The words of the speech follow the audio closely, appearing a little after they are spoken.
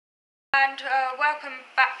And welcome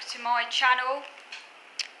back to my channel.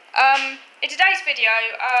 In today's video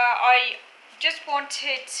I just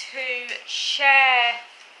wanted to share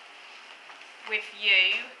with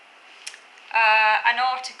you an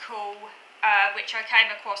article which I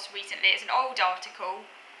came across recently. It's an old article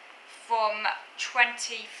from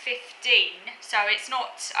 2015, so it's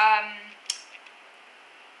not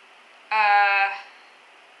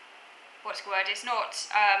what's the word? It's not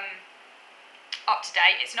up to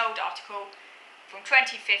date. It's an old article from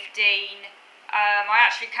 2015. I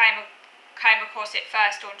actually came across it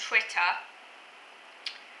first on Twitter,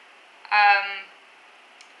 and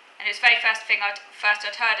it was the very first thing I'd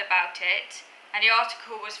heard about it. And the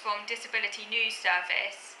article was from Disability News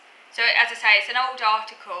Service. So as I say, it's an old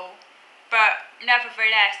article, but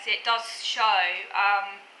nevertheless it does show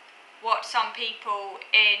what some people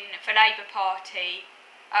in the Labour Party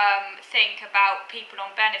think about people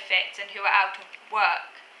on benefits and who are out of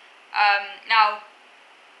work. Now,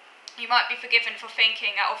 you might be forgiven for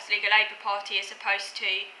thinking that obviously the Labour Party is supposed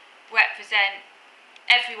to represent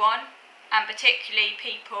everyone, and particularly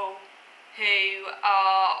people who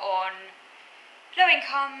are on low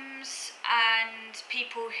incomes and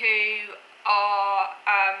people who are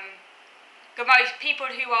people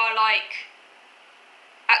who are like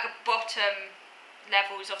at the bottom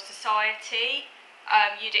levels of society.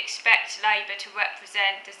 You'd expect Labour to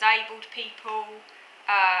represent disabled people,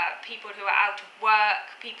 people who are out of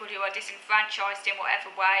work, people who are disenfranchised in whatever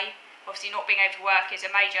way. Obviously not being able to work is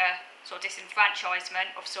a major sort of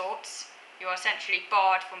disenfranchisement of sorts. You are essentially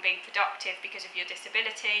barred from being productive because of your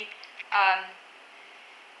disability.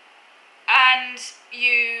 And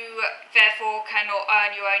you therefore cannot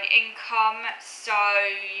earn your own income, so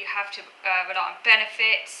you have to rely on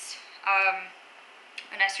benefits,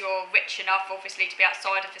 unless you're rich enough obviously to be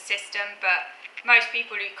outside of the system. But most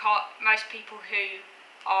people who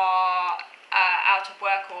are out of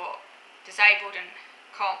work or disabled and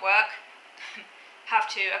can't work have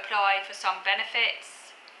to apply for some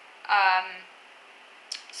benefits.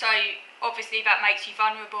 So obviously that makes you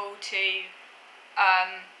vulnerable to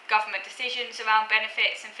government decisions around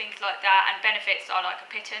benefits and things like that, and benefits are like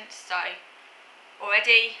a pittance, so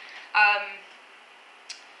already.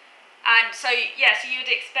 And so yes, you'd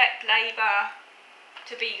expect Labour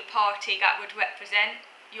to be the party that would represent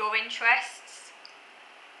your interests,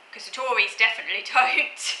 because the Tories definitely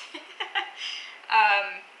don't.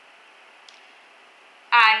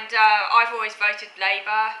 I've always voted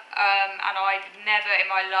Labour, and I've never in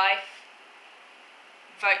my life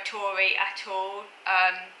vote Tory at all,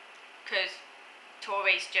 because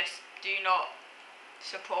Tories just do not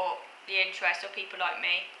support the interests of people like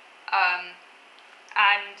me,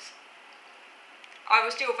 and I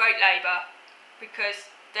will still vote Labour because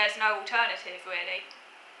there's no alternative really.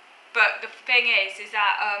 But the thing is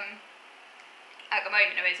that at the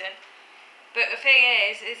moment there isn't. But the thing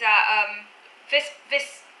is that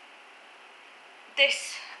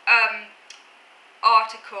this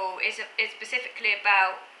article is specifically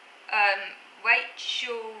about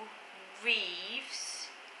Rachel Reeves,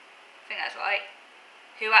 I think that's right,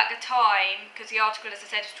 who at the time, because the article, as I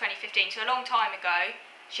said, was 2015, so a long time ago,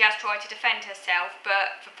 she has tried to defend herself,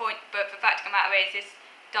 but the fact of the matter is, this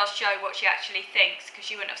does show what she actually thinks, because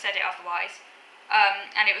she wouldn't have said it otherwise.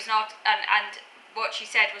 And it was not, and what she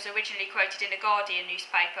said was originally quoted in the Guardian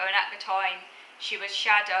newspaper, and at the time she was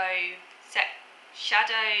shadow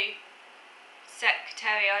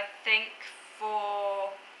secretary, I think,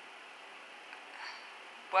 for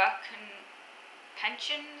work and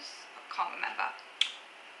pensions. I can't remember.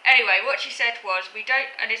 Anyway, what she said was, we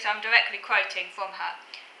don't, and this I'm directly quoting from her,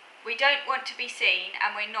 "We don't want to be seen,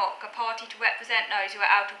 and we're not, a party to represent those who are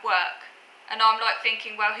out of work." And I'm like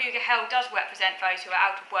thinking, well, who the hell does represent those who are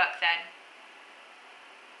out of work then?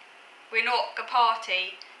 We're not a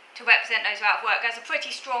party to represent those who are out of work. That's a pretty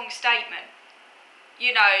strong statement.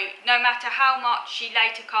 You know, no matter how much she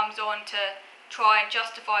later comes on to try and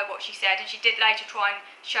justify what she said, and she did later try and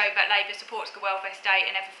show that Labour supports the welfare state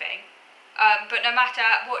and everything, but no matter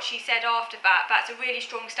what she said after that, that's a really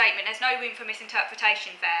strong statement. There's no room for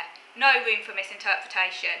misinterpretation there. No room for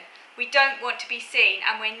misinterpretation. We don't want to be seen,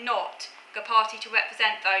 and we're not the party to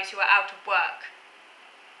represent those who are out of work.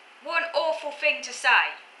 What an awful thing to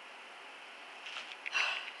say.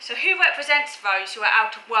 So who represents those who are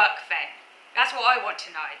out of work then? That's what I want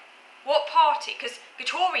to know. What party? Because the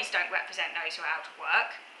Tories don't represent those who are out of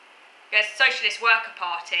work. There's Socialist Worker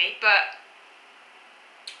Party, but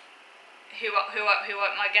who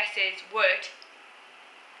my guess is would,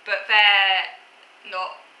 but they're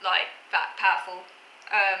not like that powerful.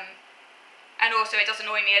 And also, it does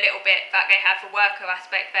annoy me a little bit that they have the worker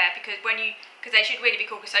aspect there, because they should really be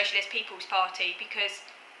called the Socialist People's Party, because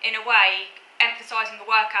in a way, emphasising the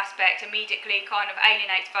work aspect immediately kind of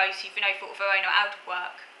alienates those who've thought of their own or out of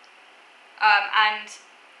work.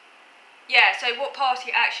 So what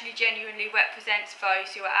party actually genuinely represents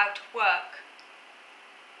those who are out of work?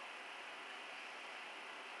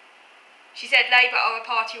 She said Labour are a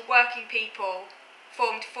party of working people,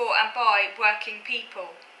 formed for and by working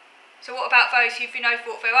people. So what about those who've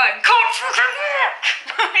thought their own? Can't fucking work!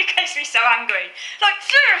 It makes me so angry. Like,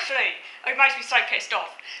 seriously! It makes me so pissed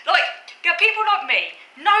off. Like, there are people like me,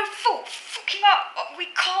 no fault, fucking up, we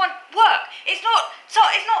can't work. It's not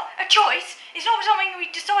a choice, it's not something we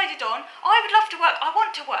decided on. I would love to work, I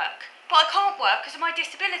want to work, but I can't work because of my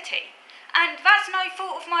disability. And that's no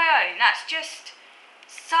fault of my own, that's just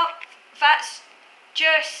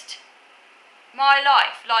my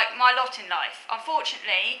life, like my lot in life.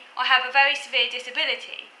 Unfortunately, I have a very severe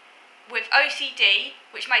disability with OCD,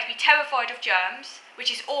 which makes me terrified of germs,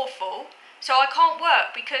 which is awful. So I can't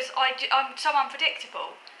work because I'm so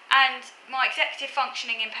unpredictable. And my executive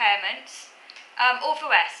functioning impairments, all the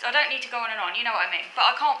rest. I don't need to go on, you know what I mean. But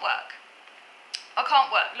I can't work.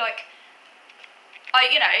 Like, I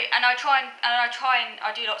do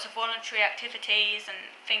lots of voluntary activities and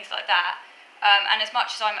things like that. And as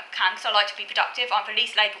much as I can, because I like to be productive, I'm the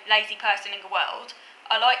least lazy person in the world.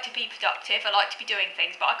 I like to be productive, I like to be doing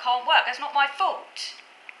things, but I can't work. That's not my fault.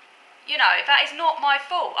 That is not my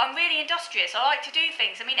fault. I'm really industrious. I like to do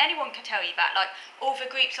things. I mean, anyone can tell you that. Like, all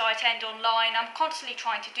the groups I attend online, I'm constantly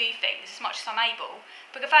trying to do things as much as I'm able.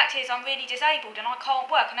 But the fact is, I'm really disabled and I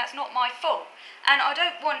can't work, and that's not my fault. And I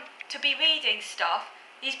don't want to be reading stuff,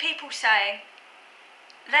 these people saying,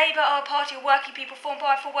 Labour are a party of working people formed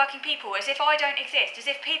by for working people, as if I don't exist, as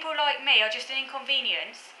if people like me are just an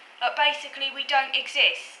inconvenience. Like, basically, we don't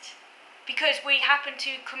exist because we happen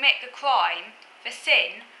to commit the crime, the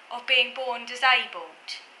sin, of being born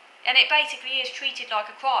disabled. And it basically is treated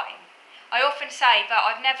like a crime. I often say that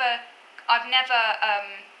I've never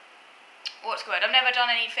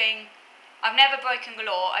done anything, I've never broken the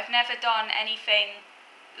law, I've never done anything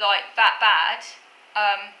like that bad,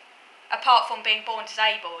 apart from being born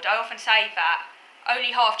disabled. I often say that,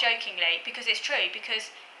 only half jokingly, because it's true,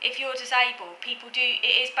 because if you're disabled, it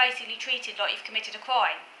is basically treated like you've committed a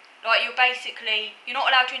crime. Like, you're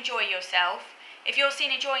not allowed to enjoy yourself. If you're seen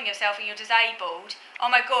enjoying yourself and you're disabled, oh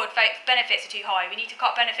my god, benefits are too high, we need to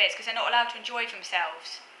cut benefits because they're not allowed to enjoy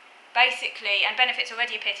themselves. Basically, and benefits are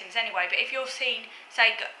already a pittance anyway, but if you're seen,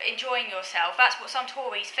 say, enjoying yourself, that's what some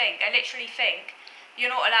Tories think. They literally think you're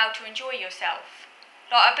not allowed to enjoy yourself.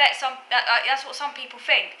 Like, I bet that's what some people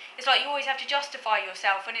think. It's like you always have to justify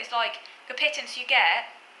yourself, and it's like the pittance you get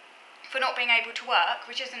for not being able to work,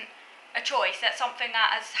 which isn't a choice, that's something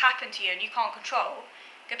that has happened to you and you can't control.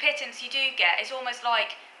 The pittance you do get is almost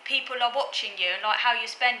like people are watching you and like how you're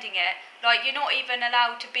spending it. Like, you're not even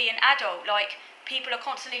allowed to be an adult. Like, people are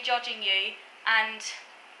constantly judging you, and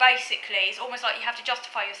basically it's almost like you have to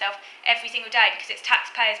justify yourself every single day because it's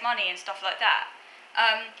taxpayers' money and stuff like that.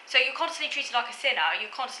 So you're constantly treated like a sinner,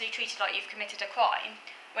 you're constantly treated like you've committed a crime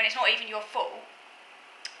when it's not even your fault.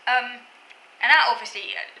 And that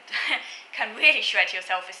obviously can really shred your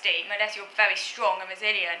self-esteem unless you're very strong and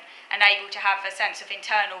resilient and able to have a sense of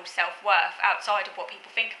internal self-worth outside of what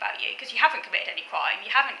people think about you, because you haven't committed any crime,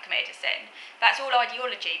 you haven't committed a sin. That's all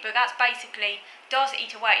ideology, but that's basically does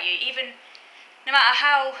eat away at you. Even no matter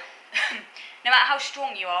how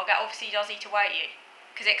strong you are, that obviously does eat away at you,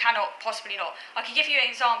 because it cannot possibly not. I can give you an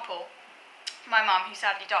example. My mum, who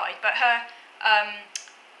sadly died, but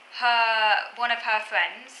one of her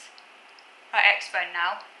friends, her ex-friend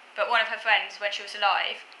now, but one of her friends when she was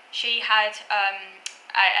alive, she had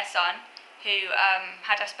a son who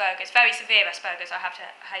had Asperger's, very severe Asperger's, I have to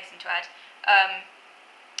hasten to add.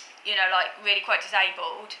 Like really quite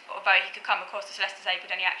disabled, although he could come across as less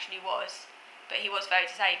disabled than he actually was, but he was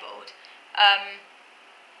very disabled.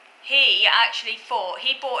 He actually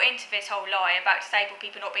bought into this whole lie about disabled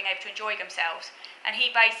people not being able to enjoy themselves, and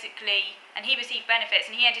he received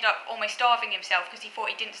benefits, and he ended up almost starving himself because he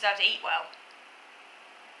thought he didn't deserve to eat well.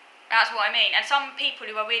 That's what I mean. And some people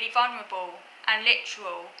who are really vulnerable and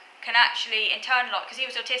literal can actually internalise, because he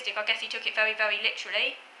was autistic, I guess he took it very, very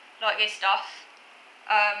literally, like this stuff.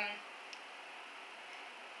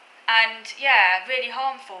 And yeah, really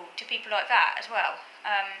harmful to people like that as well.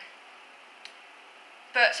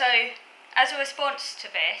 But so, as a response to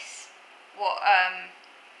this, what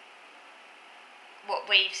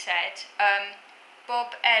Reeves said,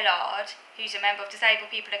 Bob Ellard, who's a member of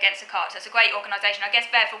Disabled People Against the Cuts, that's a great organisation. I guess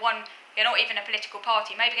they're the one They're not even a political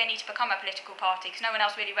party. Maybe they need to become a political party because no one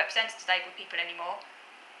else really represents disabled people anymore.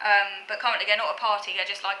 But currently they're not a party, they're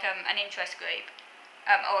just like an interest group,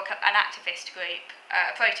 or an activist group,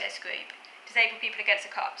 a protest group. Disabled People Against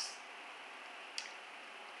the Cuts.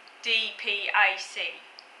 DPAC.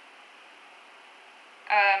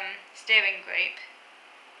 Steering group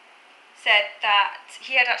said that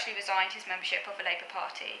he had actually resigned his membership of the Labour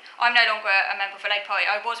Party. I'm no longer a member of the Labour Party.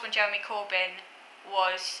 I was when Jeremy Corbyn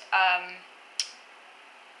was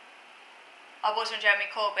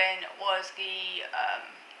the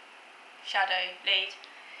shadow lead.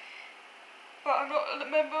 But I'm not a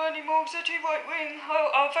member anymore because they're too right wing.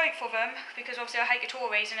 I'll vote for them because obviously I hate the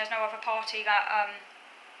Tories and there's no other party that, and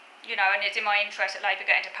it's in my interest that Labour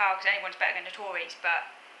get into power because anyone's better than the Tories. But,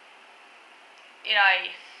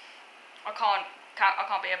 I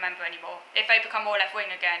can't be a member anymore. If they become more left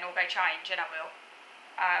wing again or they change, then I will.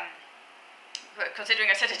 But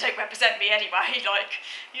considering I said they don't represent me anyway,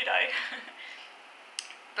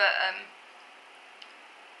 But,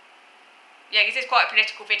 yeah, because it's quite a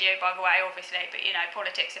political video, by the way, obviously, but,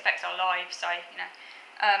 politics affects our lives, so,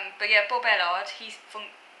 But, yeah, Bob Ellard, he's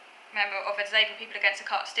member of the Disabled People Against the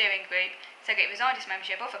Cuts steering group, said he resigned his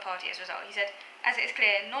membership of the party as a result. He said, as it is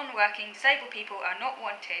clear, non-working disabled people are not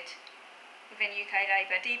wanted within UK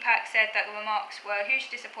Labour. DPAC said that the remarks were a huge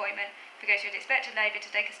disappointment because we had expected Labour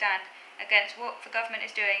to take a stand against what the government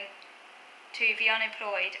is doing to the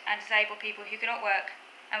unemployed and disabled people who cannot work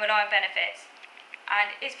and rely on benefits.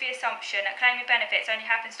 And it's the assumption that claiming benefits only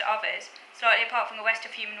happens to others, slightly apart from the rest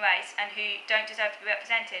of human race, and who don't deserve to be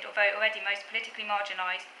represented, although already most politically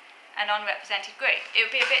marginalised and unrepresented group. It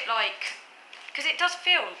would be a bit like, because it does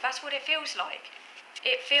feel, that's what it feels like.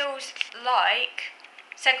 It feels like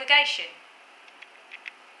segregation,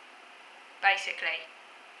 basically.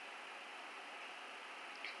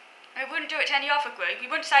 We wouldn't do it to any other group. We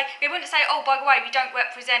wouldn't say, oh, by the way, we don't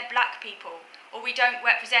represent black people, or we don't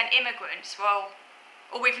represent immigrants. Well,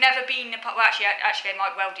 or we've never been, actually, they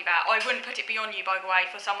might well do that. I wouldn't put it beyond you, by the way,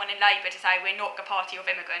 for someone in Labour to say we're not the party of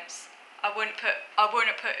immigrants. We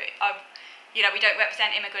don't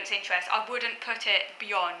represent immigrants' interests. I wouldn't put it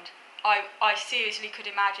beyond. I seriously could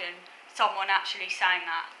imagine someone actually saying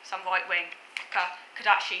that, some right wing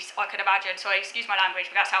I could imagine, sorry, excuse my language,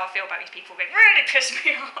 but that's how I feel about these people. They really piss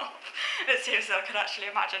me off. But seriously, I could actually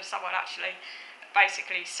imagine someone actually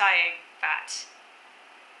basically saying that.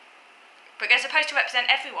 But they're supposed to represent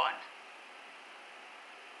everyone.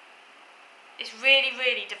 It's really,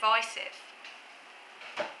 really divisive.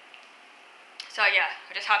 So yeah,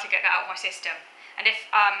 I just had to get that out of my system. And if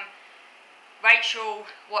Rachel,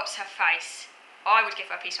 what's her face, I would give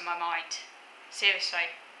her a piece of my mind.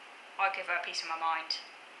 Seriously, I'd give her a piece of my mind.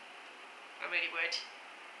 I really would.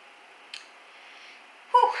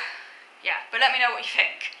 Whew. Yeah, but let me know what you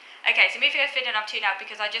think. Okay, so moving on to video number 2 now,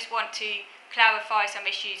 because I just want to clarify some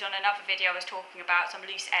issues on another video I was talking about, some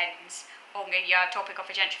loose ends on the topic of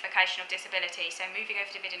the gentrification of disability. So moving over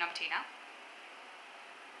to video number 2 now.